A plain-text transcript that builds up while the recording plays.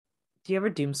Do you ever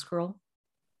doom scroll?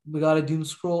 We gotta doom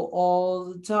scroll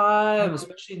all the time,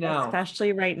 especially now.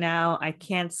 Especially right now, I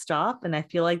can't stop. And I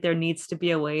feel like there needs to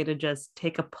be a way to just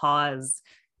take a pause,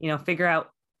 figure out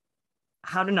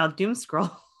how to not doom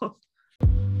scroll.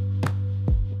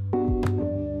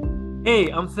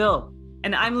 Hey, I'm Phil.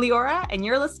 And I'm Leora, and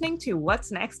you're listening to What's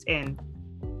Next in.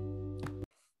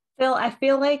 Phil, I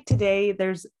feel like today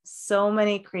there's so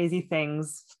many crazy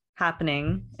things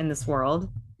happening in this world.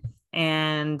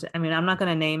 And I mean, I'm not going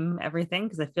to name everything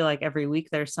because I feel like every week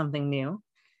there's something new.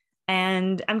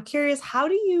 And I'm curious, how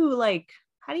do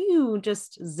you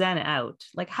just zen out?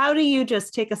 Like, how do you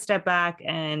just take a step back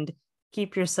and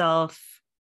keep yourself,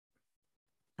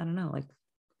 I don't know, like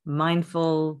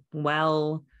mindful,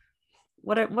 well,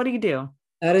 what do you do?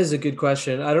 That is a good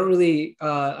question.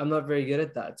 I'm not very good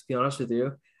at that, to be honest with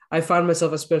you. I find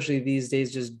myself, especially these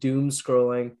days, just doom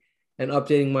scrolling and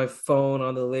updating my phone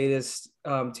on the latest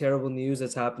terrible news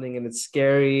that's happening, and it's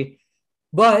scary.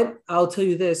 But I'll tell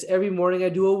you this: every morning I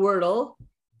do a Wordle,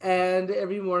 and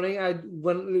every morning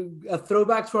when a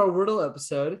throwback to our Wordle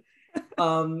episode,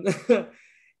 um,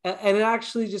 and it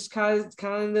actually just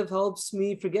kind of helps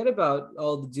me forget about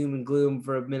all the doom and gloom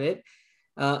for a minute.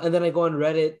 And then I go on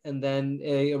Reddit, and then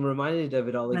I'm reminded of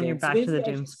it all And then you're again. So back to the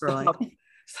maybe I doom should scrolling.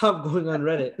 stop going on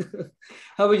Reddit.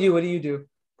 How about you? What do you do?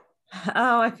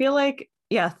 Oh, I feel like,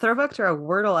 yeah, throwback to our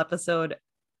Wordle episode.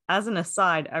 As an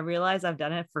aside, I realize I've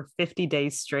done it for 50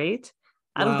 days straight.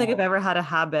 I don't think I've Wow. ever had a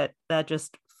habit that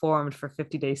just formed for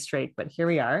 50 days straight, but here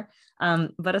we are.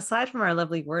 But aside from our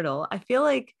lovely Wordle, I feel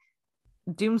like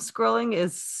doom scrolling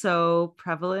is so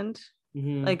prevalent.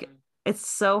 Hmm. Like, it's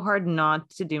so hard not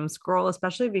to doom scroll,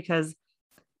 especially because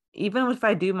even if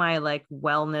I do my like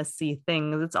wellnessy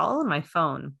things, it's all on my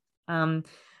phone. Um,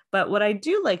 but what I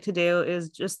do like to do is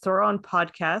just throw on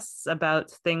podcasts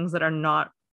about things that are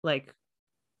not like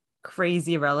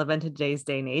crazy relevant to today's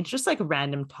day and age, just like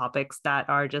random topics that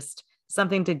are just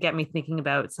something to get me thinking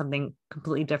about something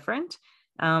completely different.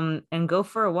 And go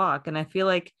for a walk. And I feel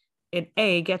like it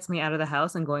gets me out of the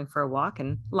house and going for a walk,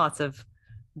 and lots of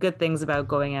good things about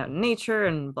going out in nature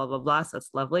and blah blah blah. So that's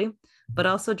lovely. But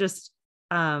also just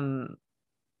thinking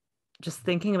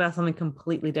about something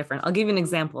completely different. I'll give you an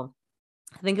example.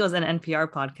 I think it was an NPR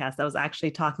podcast that was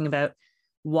actually talking about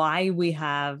why we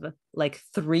have like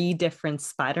three different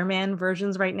Spider-Man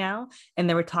versions right now. And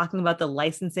they were talking about the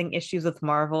licensing issues with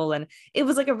Marvel. And it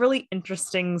was like a really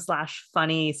interesting slash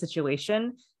funny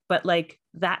situation. But like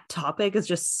that topic is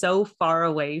just so far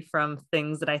away from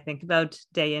things that I think about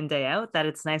day in, day out, that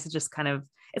it's nice to just kind of,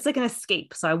 it's like an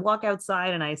escape. So I walk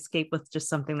outside and I escape with just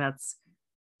something that's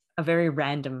a very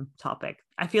random topic.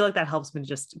 I feel like that helps me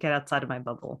just get outside of my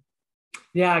bubble.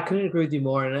 Yeah, I couldn't agree with you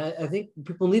more. And I think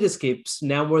people need escapes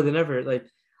now more than ever. Like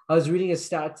I was reading a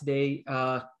stat today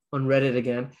on Reddit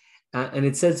again, and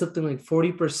it said something like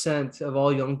 40% of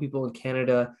all young people in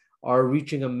Canada are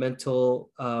reaching a mental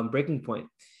breaking point.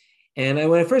 And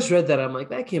when I first read that, I'm like,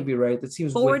 that can't be right. That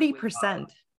seems way high. 40%.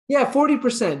 Yeah,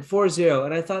 40%, 40.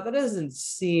 And I thought that doesn't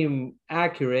seem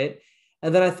accurate.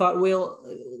 And then I thought, well,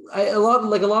 a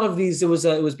lot of these, it was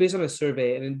based on a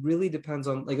survey, and it really depends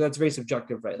on, like, that's very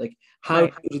subjective, right? Like how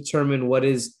Right. you determine what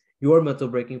is your mental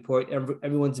breaking point.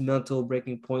 Everyone's mental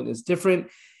breaking point is different.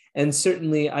 And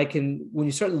certainly when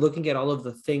you start looking at all of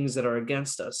the things that are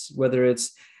against us, whether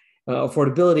it's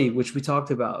affordability, which we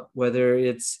talked about, whether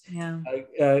it's Yeah.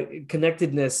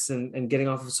 connectedness and getting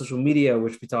off of social media,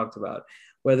 which we talked about,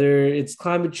 whether it's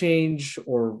climate change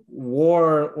or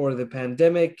war or the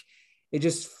pandemic, it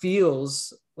just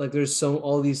feels like there's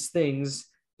all these things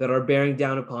that are bearing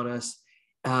down upon us,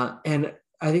 and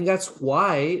I think that's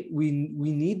why we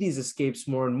need these escapes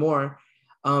more and more.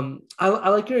 I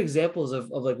like your examples of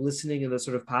like listening and the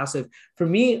sort of passive. For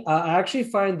me, I actually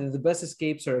find that the best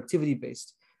escapes are activity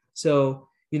based. So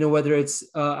whether it's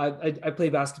I play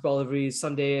basketball every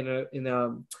Sunday in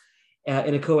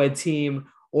a co-ed team,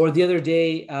 or the other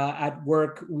day at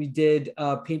work we did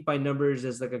paint by numbers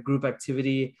as like a group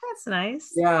activity. That's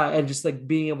nice. Yeah, and just like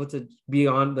being able to be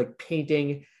on like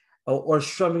painting or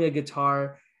strumming a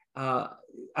guitar. Uh,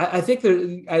 I think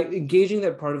that engaging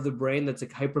that part of the brain that's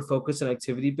like hyper focused and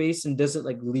activity based and doesn't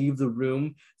like leave the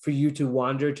room for you to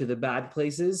wander to the bad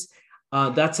places.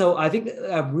 That's how I think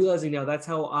I'm realizing now. That's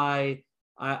how I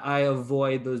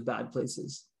avoid those bad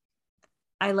places.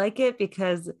 I like it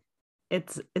because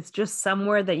it's just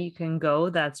somewhere that you can go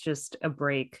that's just a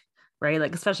break, right?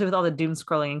 Like especially with all the doom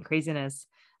scrolling and craziness.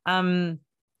 Um,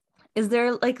 is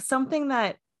there like something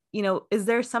that, is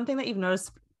there something that you've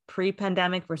noticed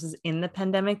pre-pandemic versus in the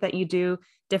pandemic that you do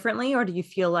differently, or do you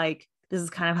feel like this is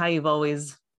kind of how you've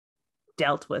always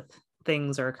dealt with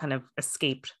things or kind of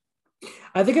escaped?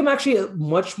 I think I'm actually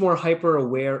much more hyper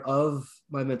aware of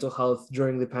my mental health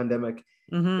during the pandemic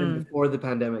than Mm-hmm. before the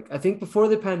pandemic. I think before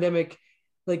the pandemic,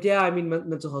 like, yeah, I mean,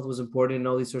 mental health was important and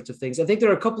all these sorts of things. I think there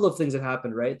are a couple of things that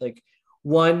happened, right? Like,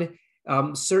 one,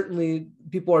 certainly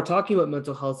people are talking about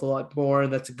mental health a lot more,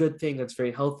 and that's a good thing. That's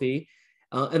very healthy.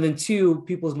 And then two,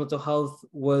 people's mental health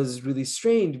was really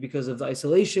strained because of the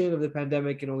isolation of the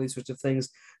pandemic and all these sorts of things.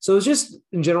 So it was just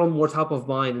in general more top of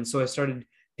mind. And so I started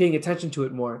paying attention to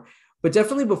it more. But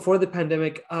definitely before the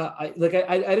pandemic, I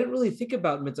didn't really think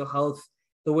about mental health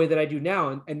the way that I do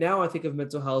now. And now I think of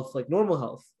mental health like normal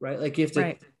health, right? Like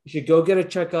Right. you should go get a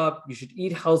checkup, you should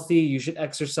eat healthy, you should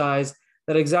exercise.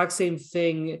 That exact same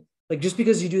thing, like just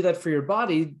because you do that for your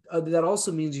body, that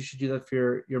also means you should do that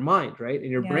for your mind, right?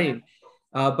 And your Yeah. brain.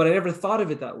 But I never thought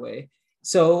of it that way.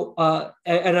 So,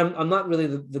 and I'm not really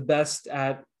the best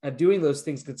at doing those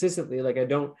things consistently. Like I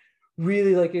don't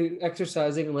really like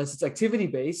exercising unless it's activity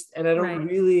based, and I don't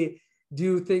Right. really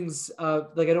do things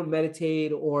like I don't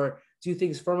meditate or do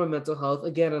things for my mental health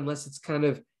again unless it's kind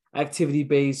of activity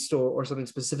based or something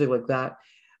specific like that.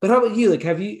 But how about you? Like,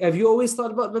 have you always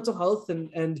thought about mental health,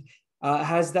 and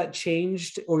has that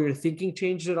changed or your thinking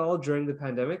changed at all during the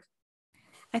pandemic?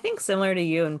 I think similar to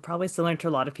you and probably similar to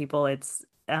a lot of people, it's,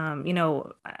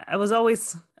 I was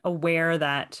always aware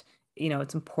that,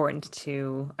 it's important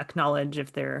to acknowledge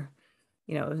if they're,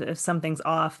 if something's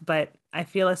off. But I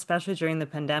feel especially during the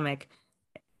pandemic,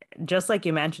 just like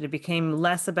you mentioned, it became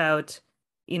less about,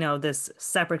 this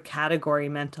separate category,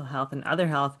 mental health and other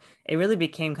health. It really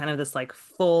became kind of this like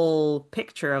full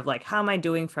picture of like, how am I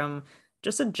doing from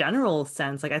just a general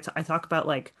sense? Like I talk about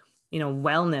like,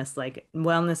 like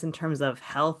wellness in terms of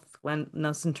health,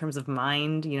 wellness in terms of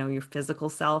mind, your physical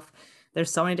self.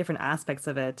 There's so many different aspects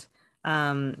of it.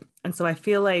 And so I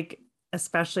feel like,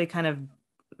 especially kind of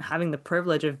having the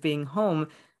privilege of being home,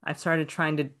 I've started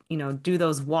trying to, do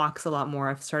those walks a lot more.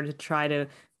 I've started to try to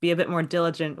be a bit more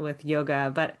diligent with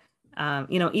yoga, but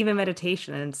even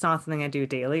meditation, and it's not something I do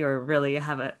daily or really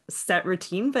have a set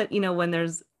routine, but when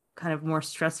there's kind of more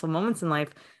stressful moments in life,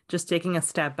 just taking a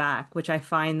step back, which I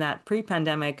find that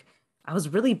pre-pandemic I was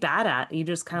really bad at. You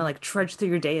just kind of like trudge through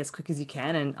your day as quick as you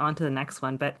can and on to the next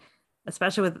one. But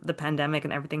especially with the pandemic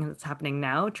and everything that's happening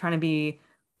now, trying to be,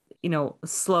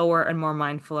 slower and more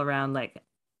mindful around like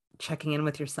checking in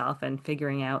with yourself and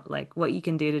figuring out like what you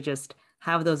can do to just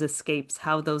have those escapes,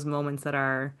 have those moments that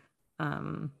are,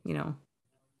 um, you know,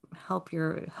 help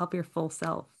your full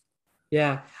self.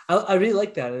 Yeah, I really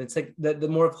like that. And it's like the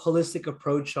more holistic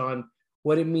approach on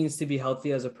what it means to be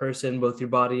healthy as a person, both your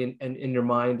body and in your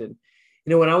mind. And,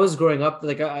 when I was growing up,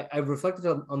 like I reflected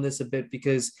on this a bit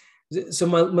because so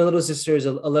my little sister is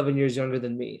 11 years younger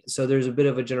than me. So there's a bit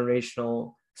of a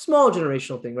small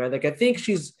generational thing, right? Like I think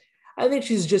she's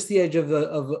just the edge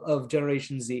of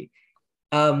Generation Z.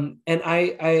 And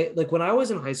I like when I was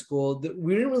in high school,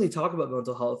 we didn't really talk about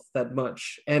mental health that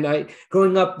much. And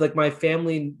growing up, like my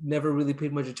family never really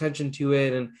paid much attention to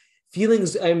it. And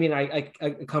feelings, I mean, I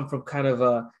come from kind of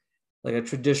a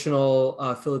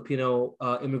traditional Filipino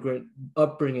immigrant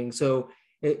upbringing. So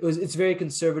it's very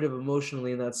conservative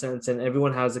emotionally in that sense. And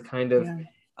everyone has a kind of, Yeah.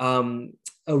 um,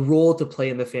 a role to play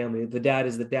in the family. The dad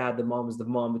is the dad, the mom is the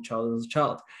mom, the child is the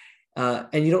child.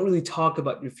 And you don't really talk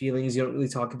about your feelings. You don't really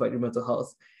talk about your mental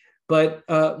health. But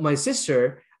my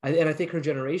sister, and I think her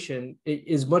generation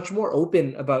is much more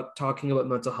open about talking about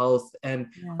mental health and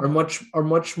Yeah. are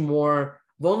much more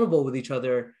vulnerable with each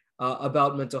other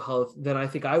about mental health than I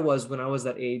think I was when I was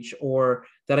that age, or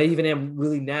that I even am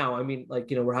really now. I mean, like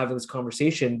we're having this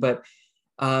conversation, but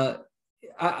uh,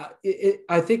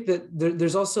 I think that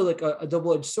there's also like a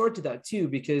double-edged sword to that too,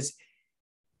 because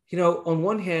on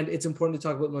one hand, it's important to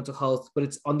talk about mental health, but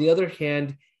it's on the other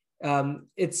hand,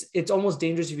 it's almost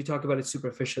dangerous if you talk about it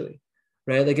superficially,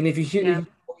 right? Like, and if Yeah. you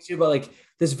hear about like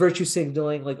this virtue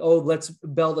signaling, like, oh,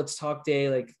 let's talk day,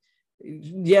 like,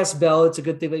 yes, Belle, it's a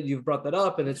good thing that you've brought that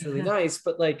up, and it's really nice,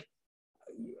 but like,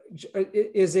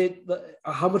 is it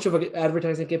how much of an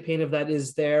advertising campaign of that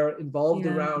is there involved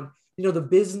Yeah. around the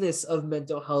business of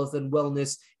mental health and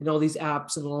wellness and all these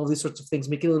apps and all these sorts of things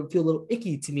make it feel a little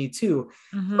icky to me too.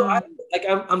 So Hmm.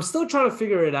 I'm still trying to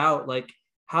figure it out, like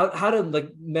how to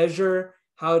like measure,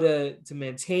 how to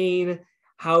maintain,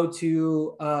 how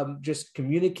to just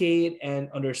communicate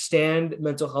and understand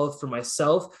mental health for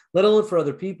myself, let alone for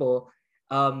other people.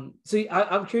 So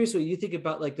I'm curious what you think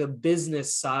about like the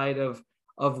business side of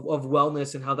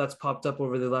wellness and how that's popped up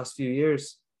over the last few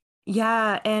years.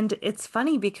 Yeah, and it's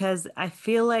funny because I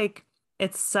feel like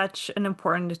it's such an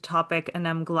important topic, and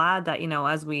I'm glad that,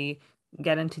 as we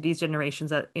get into these generations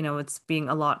that, it's being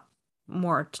a lot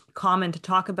more common to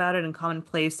talk about it and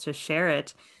commonplace to share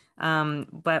it.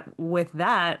 But with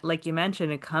that, like you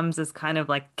mentioned, it comes as kind of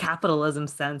like capitalism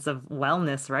sense of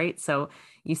wellness, right? So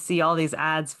you see all these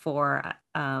ads for,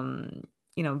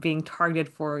 being targeted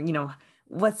for,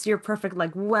 what's your perfect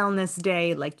like wellness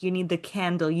day? Like you need the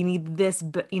candle, you need this,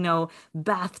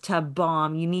 bathtub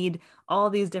bomb, you need all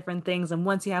these different things. And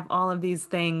once you have all of these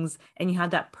things and you have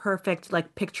that perfect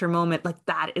like picture moment, like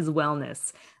that is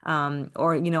wellness.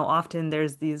 Or, often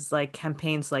there's these like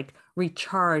campaigns like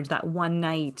recharge that one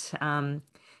night,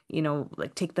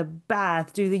 like take the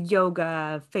bath, do the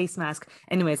yoga, face mask.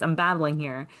 Anyways, I'm babbling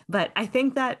here, but I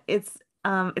think that it's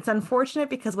unfortunate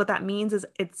because what that means is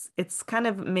it's kind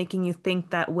of making you think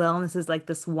that wellness is like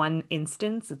this one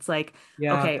instance. It's like,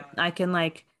 Yeah. okay, I can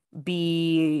like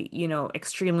be,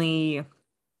 extremely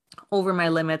over my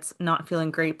limits, not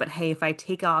feeling great. But hey, if I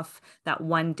take off that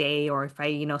one day, or if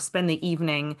I, spend the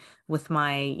evening with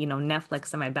my,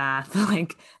 Netflix in my bath,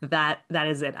 like that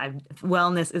is it. I've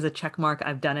Wellness is a check mark.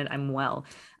 I've done it. I'm well.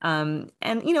 And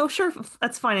sure,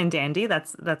 that's fine and dandy.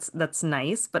 That's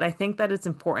nice. But I think that it's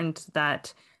important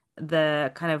that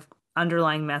the kind of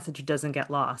underlying message doesn't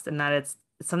get lost, and that it's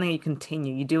something that you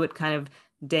continue. You do it kind of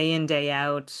day in, day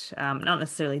out, not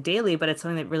necessarily daily, but it's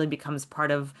something that really becomes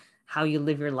part of how you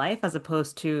live your life, as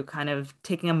opposed to kind of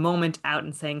taking a moment out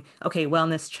and saying, okay,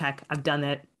 wellness check, I've done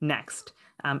it, next.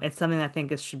 It's something that I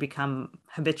think should become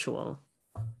habitual.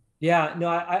 Yeah, no,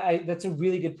 that's a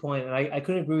really good point, and I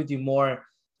couldn't agree with you more.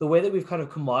 The way that we've kind of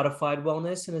commodified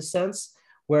wellness in a sense,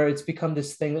 where it's become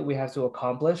this thing that we have to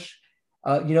accomplish,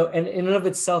 and in and of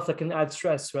itself, that can add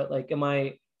stress, right? Like, am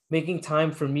I making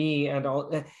time for me, and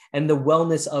all, and the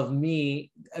wellness of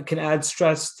me can add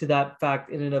stress to that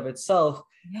fact in and of itself.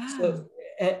 Yeah. So,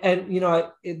 and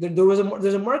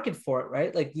there's a market for it,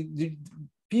 right? Like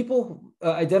people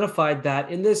identified that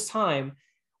in this time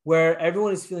where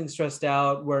everyone is feeling stressed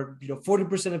out, where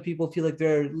 40% of people feel like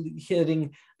they're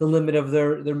hitting the limit of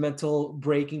their mental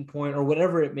breaking point or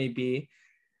whatever it may be,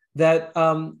 that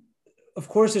of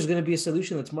course there's going to be a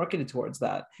solution that's marketed towards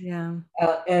that. Yeah.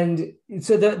 And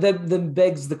so that then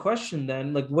begs the question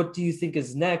then, like, what do you think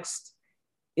is next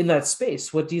in that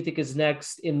space? What do you think is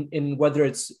next in whether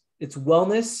it's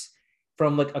wellness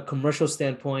from like a commercial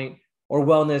standpoint or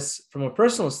wellness from a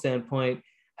personal standpoint?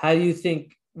 How do you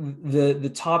think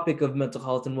the topic of mental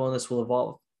health and wellness will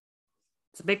evolve?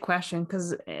 It's a big question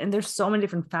because, and there's so many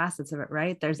different facets of it,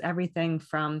 right? There's everything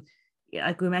from, yeah,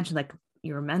 like we mentioned, like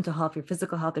your mental health, your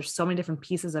physical health. There's so many different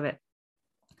pieces of it.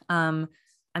 Um,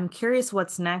 I'm curious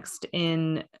what's next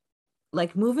in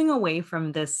like moving away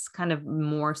from this kind of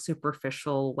more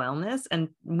superficial wellness and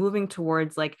moving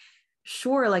towards like,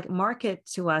 sure, like market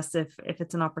to us if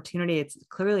it's an opportunity, it's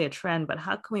clearly a trend, but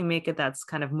how can we make it that's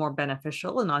kind of more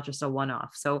beneficial and not just a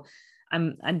one-off? So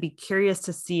I'd be curious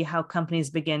to see how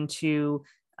companies begin to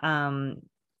kind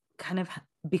of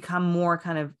become more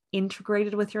kind of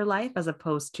integrated with your life, as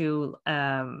opposed to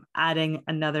adding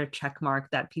another check mark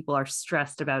that people are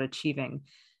stressed about achieving.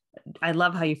 I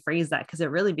love how you phrase that, because it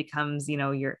really becomes,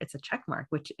 it's a check mark,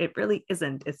 which it really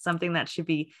isn't. It's something that should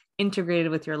be integrated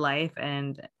with your life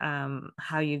and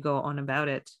how you go on about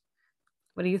it.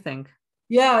 What do you think?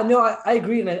 Yeah, no, I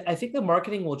agree. And I think the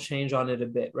marketing will change on it a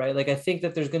bit, right? Like, I think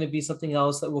that there's going to be something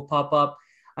else that will pop up.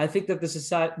 I think that the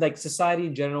society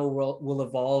in general will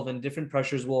evolve, and different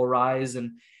pressures will arise.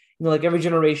 And, like every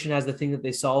generation has the thing that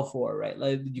they solve for, right?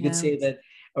 Like you could Yeah. say that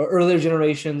earlier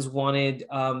generations wanted,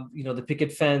 the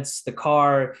picket fence, the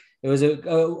car. It was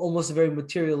almost a very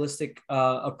materialistic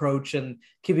approach and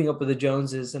keeping up with the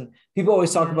Joneses. And people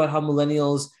always talk Yeah. about how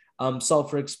millennials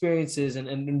solve for experiences,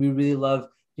 and we really love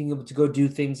being able to go do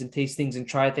things and taste things and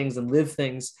try things and live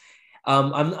things.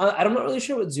 I'm not really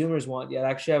sure what Zoomers want yet.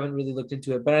 Actually, I haven't really looked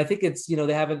into it, but I think it's,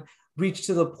 they haven't reached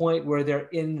to the point where they're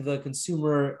in the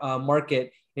consumer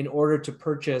market in order to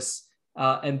purchase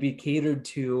and be catered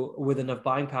to with enough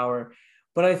buying power.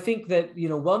 But I think that,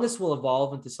 wellness will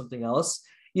evolve into something else.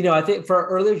 I think for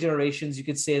earlier generations, you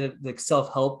could say that like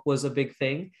self-help was a big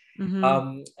thing,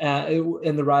 Mm-hmm.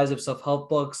 and the rise of self-help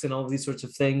books and all of these sorts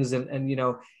of things. And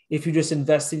if you just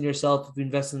invest in yourself, if you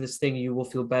invest in this thing, you will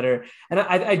feel better. And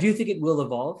I do think it will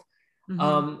evolve.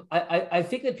 Mm-hmm. I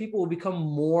think that people will become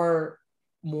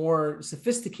more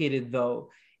sophisticated though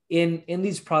in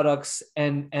these products,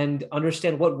 and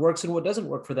understand what works and what doesn't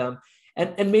work for them.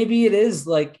 And maybe it is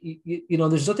like,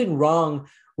 there's nothing wrong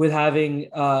with having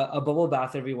a bubble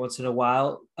bath every once in a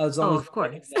while, as long Oh, as of you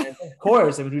course. recognize, of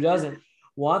course, I mean, who doesn't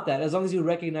want that? As long as you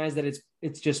recognize that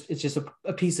it's just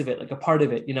a piece of it, like a part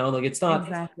of it, like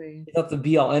Exactly. it's not the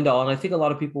be all end all. And I think a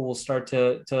lot of people will start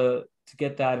to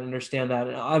get that and understand that.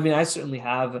 And I mean, I certainly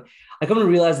have. I come to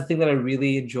realize the thing that I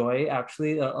really enjoy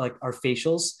actually, like, are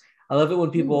facials. I love it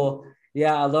when people, Ooh.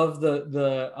 yeah, I love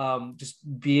the just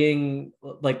being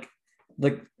like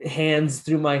hands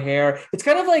through my hair. It's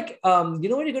kind of like you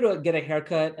know when you go to get a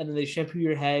haircut and then they shampoo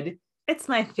your head. It's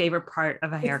my favorite part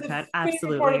of a It's the haircut.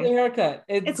 favorite part of the Absolutely. haircut.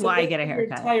 It's It's so why I good get a for your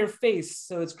haircut. entire face,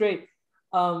 so it's great.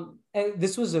 And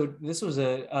this was a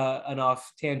an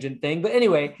off tangent thing, but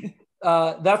anyway,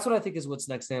 that's what I think is what's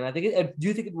next. And I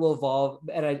do think it will evolve,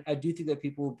 and I do think that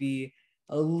people will be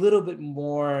a little bit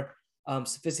more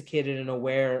sophisticated and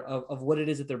aware of what it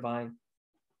is that they're buying.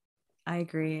 I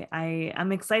agree.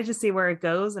 I'm excited to see where it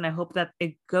goes, and I hope that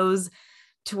it goes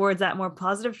towards that more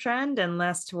positive trend and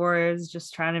less towards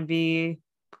just trying to be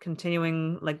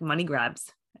continuing like money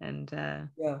grabs. And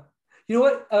Yeah. You know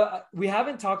what? We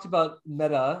haven't talked about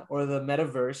Meta or the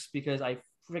metaverse because I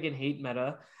freaking hate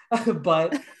Meta,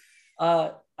 but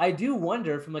I do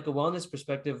wonder from like a wellness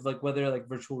perspective, like whether like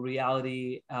virtual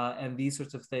reality and these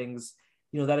sorts of things,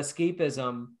 that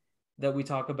escapism that we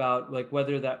talk about, like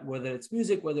whether it's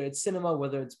music, whether it's cinema,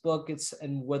 whether it's book,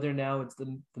 and whether now it's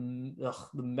the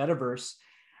metaverse.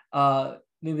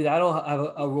 Maybe that'll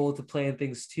have a role to play in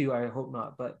things too. I hope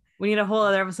not, but we need a whole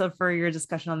other episode for your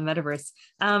discussion on the metaverse.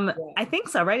 yeah. I think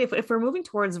so, right? If we're moving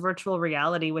towards virtual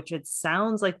reality, which it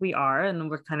sounds like we are, and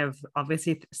we're kind of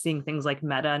obviously seeing things like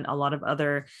Meta and a lot of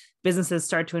other businesses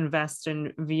start to invest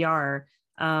in VR.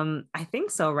 I think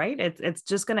so, right? It's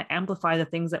just going to amplify the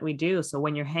things that we do. So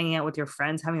when you're hanging out with your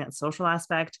friends, having that social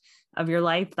aspect of your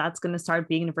life, that's going to start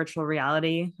being in virtual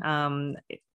reality.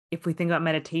 If we think about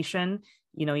meditation,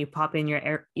 you pop in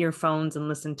your earphones and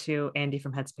listen to Andy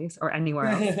from Headspace or anywhere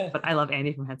else, but I love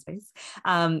Andy from Headspace.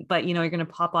 But you're going to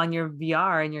pop on your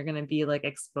VR and you're going to be like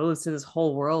exposed to this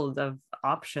whole world of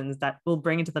options that will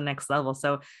bring it to the next level.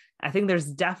 So I think there's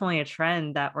definitely a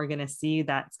trend that we're going to see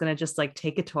that's going to just like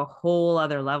take it to a whole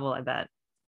other level, I bet.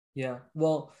 Yeah.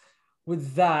 Well,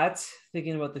 with that,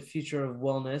 thinking about the future of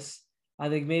wellness, I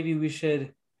think maybe we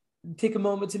should take a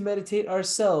moment to meditate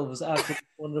ourselves after this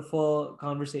wonderful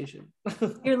conversation.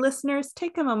 Dear listeners,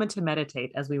 take a moment to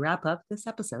meditate as we wrap up this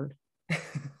episode.